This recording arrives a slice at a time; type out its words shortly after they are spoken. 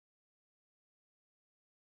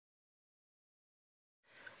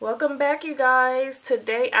Welcome back, you guys.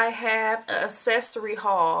 Today I have an accessory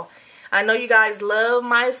haul. I know you guys love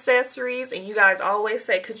my accessories and you guys always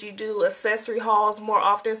say, could you do accessory hauls more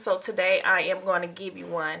often? So today I am going to give you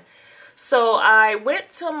one. So I went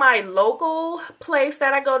to my local place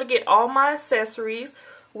that I go to get all my accessories,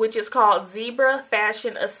 which is called Zebra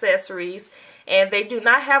Fashion Accessories. And they do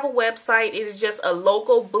not have a website. It is just a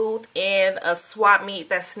local booth and a swap meet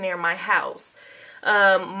that's near my house.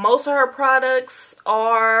 Most of her products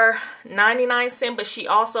are 99¢, but she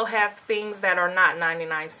also has things that are not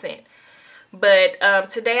 99¢. But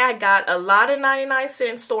today I got a lot of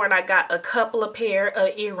 99¢ store and I got a couple of pair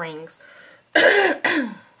of earrings.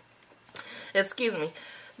 Excuse me.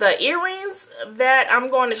 The earrings that I'm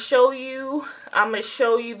going to show you, I'm going to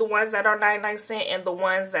show you the ones that are 99¢ and the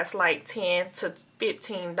ones that's like $10 to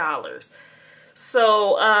 $15.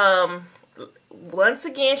 So, once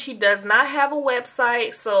again, she does not have a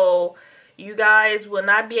website, so you guys will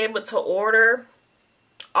not be able to order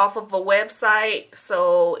off of a website.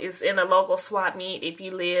 So it's in a local swap meet. If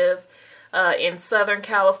you live in Southern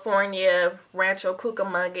California, Rancho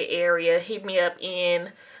Cucamonga area, hit me up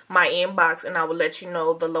in my inbox and I will let you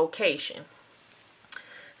know the location.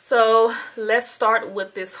 So let's start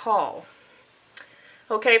with this haul.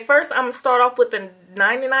 Okay, first I'm going to start off with the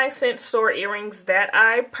 99¢ store earrings that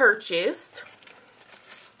I purchased.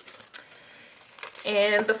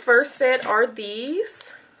 And the first set are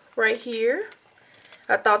these right here.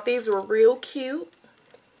 I thought these were real cute.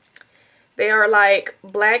 They are like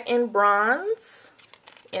black and bronze.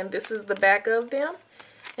 And this is the back of them.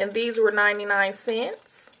 And these were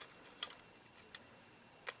 99¢.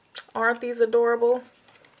 Aren't these adorable?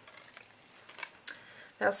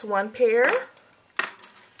 That's one pair.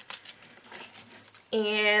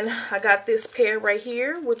 And I got this pair right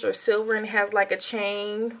here, which are silver and has like a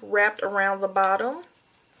chain wrapped around the bottom.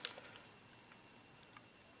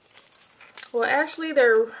 Well, actually,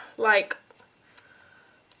 they're like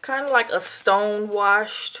kind of like a stone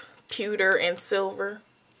washed pewter and silver.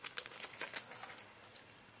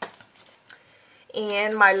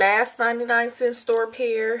 And my last 99¢ store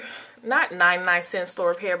pair, not 99¢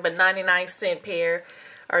 store pair, but 99¢ pair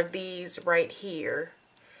are these right here.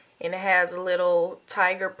 And it has a little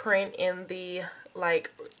tiger print in the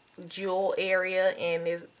like jewel area, and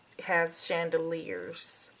it has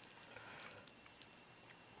chandeliers.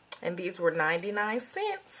 And these were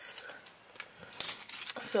 99¢.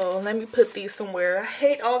 So let me put these somewhere. I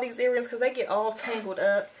hate all these earrings because they get all tangled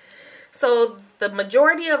up. So the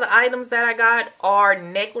majority of the items that I got are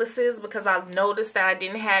necklaces, because I noticed that I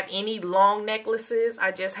didn't have any long necklaces.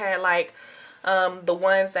 I just had like the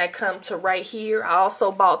ones that come to right here. I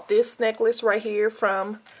also bought this necklace right here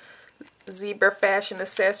from Zebra Fashion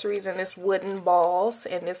Accessories, and it's wooden balls,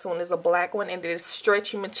 and this one is a black one, and it is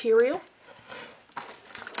stretchy material.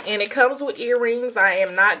 And it comes with earrings. I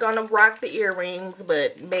am not going to rock the earrings,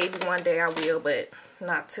 but maybe one day I will, but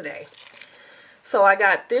not today. So I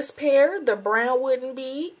got this pair, the brown wooden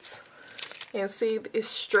beads, and see, it's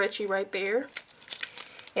stretchy right there.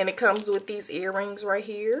 And it comes with these earrings right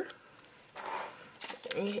here.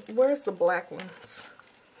 Where's the black ones?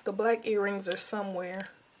 The black earrings are somewhere.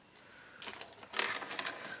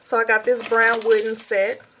 So I got this brown wooden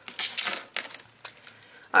set.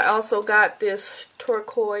 I also got this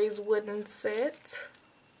turquoise wooden set.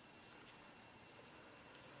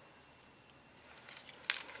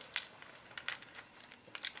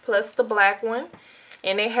 Plus the black one.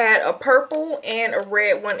 And it had a purple and a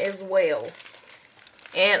red one as well.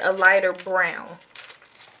 And a lighter brown.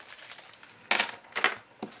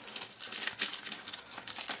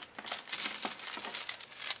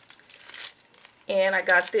 And I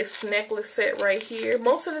got this necklace set right here.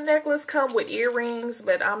 Most of the necklaces come with earrings,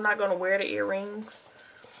 but I'm not going to wear the earrings.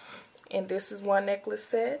 And this is one necklace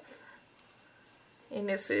set. And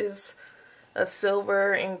this is a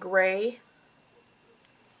silver and gray.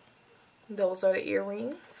 Those are the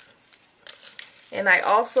earrings. And I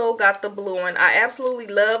also got the blue one. I absolutely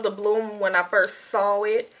love the blue one when I first saw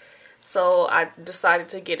it. So I decided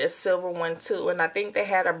to get a silver one too. And I think they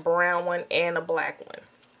had a brown one and a black one.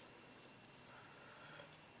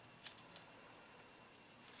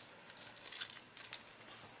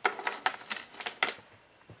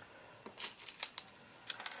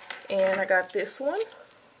 And I got this one.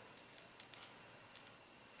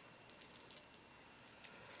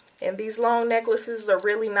 And these long necklaces are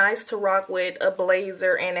really nice to rock with a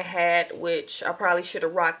blazer and a hat, which I probably should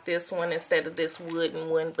have rocked this one instead of this wooden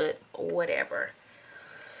one, but whatever.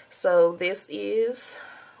 So this is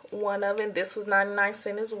one of them. This was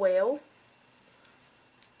 99¢ as well.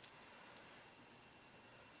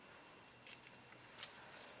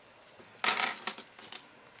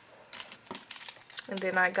 And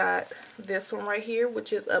then I got this one right here,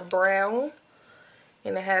 which is a brown.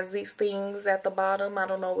 And it has these things at the bottom. I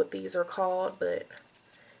don't know what these are called, but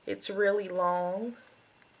it's really long.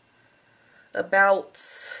 About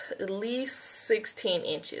at least 16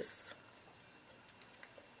 inches.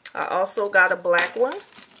 I also got a black one.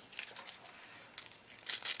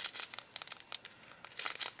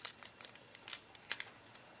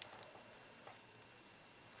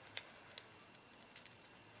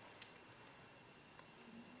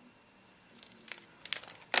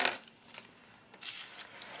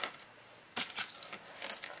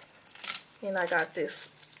 And I got this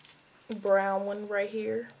brown one right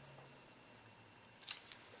here.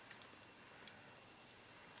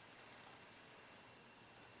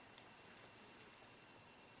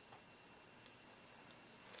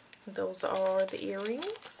 Those are the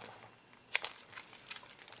earrings.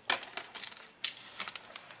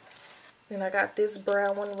 Then I got this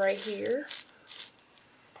brown one right here.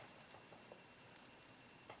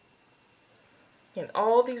 And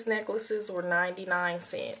all these necklaces were 99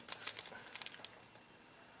 cents.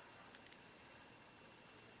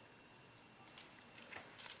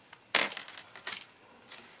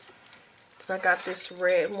 I got this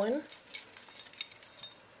red one.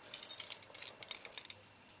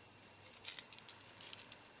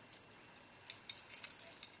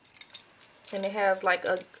 And it has like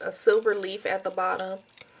a silver leaf at the bottom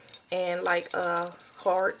and like a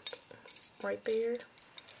heart right there.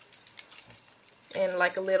 And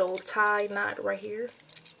like a little tie knot right here.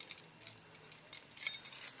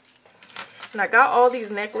 And I got all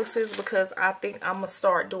these necklaces because I think I'm going to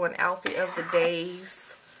start doing outfit of the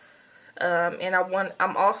days. And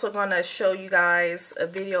I'm also going to show you guys a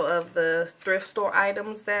video of the thrift store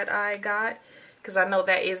items that I got. Because I know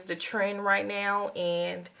that is the trend right now.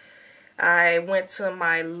 And I went to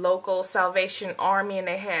my local Salvation Army and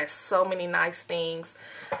they had so many nice things.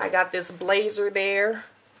 I got this blazer there.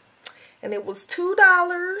 And it was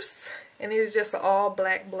 $2. And it is just an all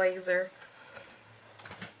black blazer.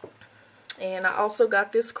 And I also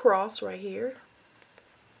got this cross right here.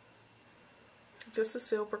 Just a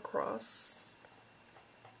silver cross.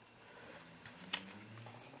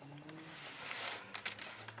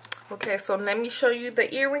 Okay, so let me show you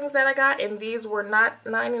the earrings that I got. And these were not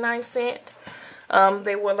 99 cents.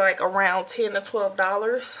 They were like around $10 to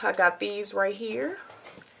 $12. I got these right here.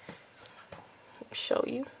 Show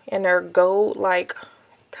you. And they're gold, like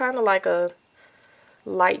kind of like a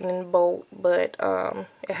lightning bolt, but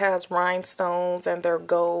it has rhinestones and they're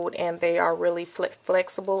gold and they are really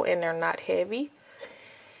flexible and they're not heavy.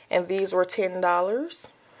 And these were $10.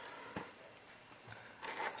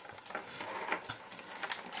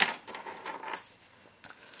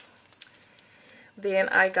 Then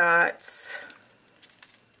I got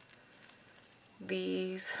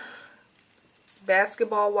these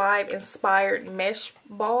basketball wife inspired mesh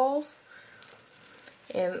balls.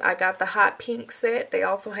 And I got the hot pink set. They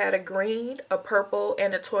also had a green, a purple,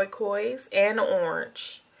 and a turquoise, and an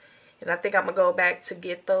orange. And I think I'm going to go back to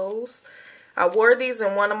get those. I wore these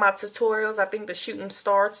in one of my tutorials. I think the shooting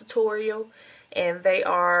star tutorial. And they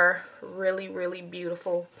are really, really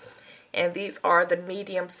beautiful. And these are the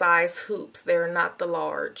medium size hoops. They're not the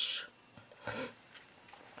large.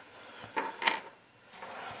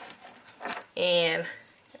 And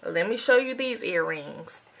let me show you these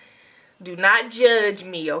earrings. Do not judge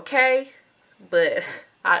me, okay? But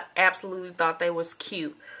I absolutely thought they was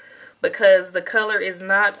cute. Because the color is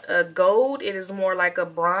not a gold. It is more like a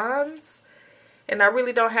bronze. And I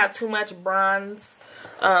really don't have too much bronze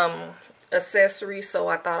accessories. So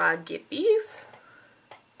I thought I'd get these.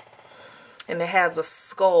 And it has a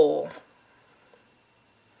skull.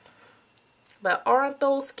 But aren't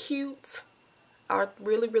those cute? I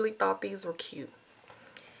really, really thought these were cute.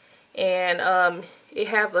 And it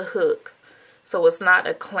has a hook. So it's not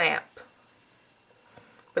a clamp.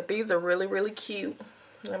 But these are really, really cute.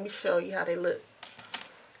 Let me show you how they look.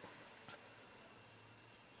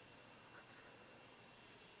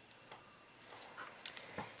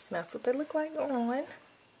 That's what they look like on.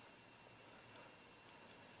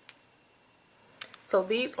 So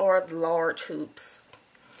these are the large hoops.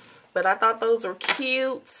 But I thought those were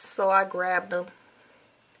cute, so I grabbed them.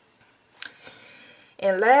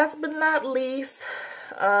 And last but not least,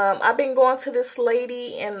 I've been going to this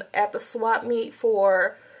lady at the swap meet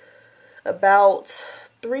for about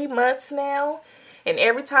 3 months now. And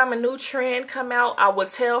every time a new trend come out, I would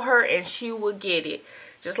tell her and she would get it.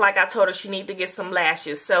 Just like I told her she need to get some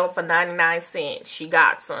lashes. Sell them for 99 cents. She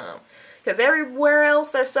got some. Because everywhere else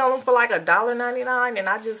they're selling for like $1.99. And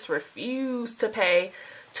I just refuse to pay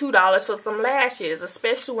 $2 for some lashes.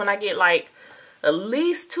 Especially when I get like at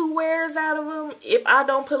least 2 wears out of them if I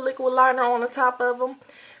don't put liquid liner on the top of them.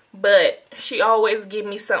 But she always give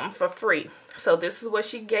me something for free. So this is what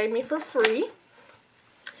she gave me for free.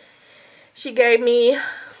 She gave me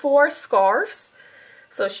 4 scarves.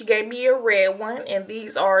 So she gave me a red one, and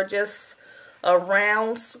these are just a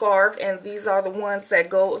round scarf, and these are the ones that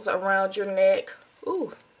goes around your neck.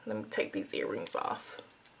 Ooh, let me take these earrings off.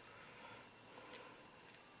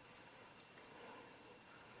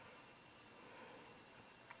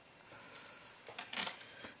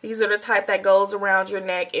 These are the type that goes around your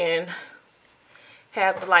neck and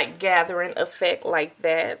have the like gathering effect like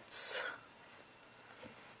that.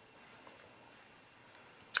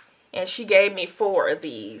 And she gave me 4 of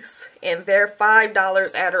these, and they're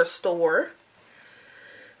 $5 at her store.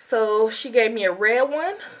 So she gave me a red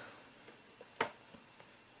one,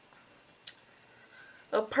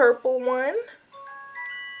 a purple one,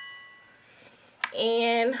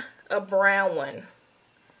 and a brown one.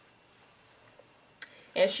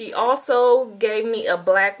 And she also gave me a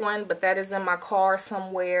black one, but that is in my car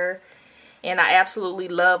somewhere. And I absolutely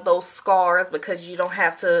love those scarves because you don't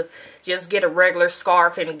have to just get a regular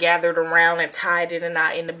scarf and gather it around and tie it in a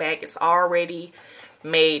knot in the back. It's already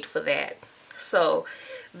made for that. So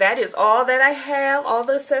that is all that I have, all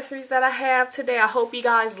the accessories that I have today. I hope you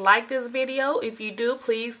guys like this video. If you do,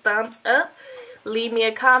 please thumbs up, leave me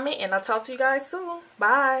a comment, and I'll talk to you guys soon.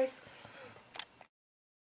 Bye.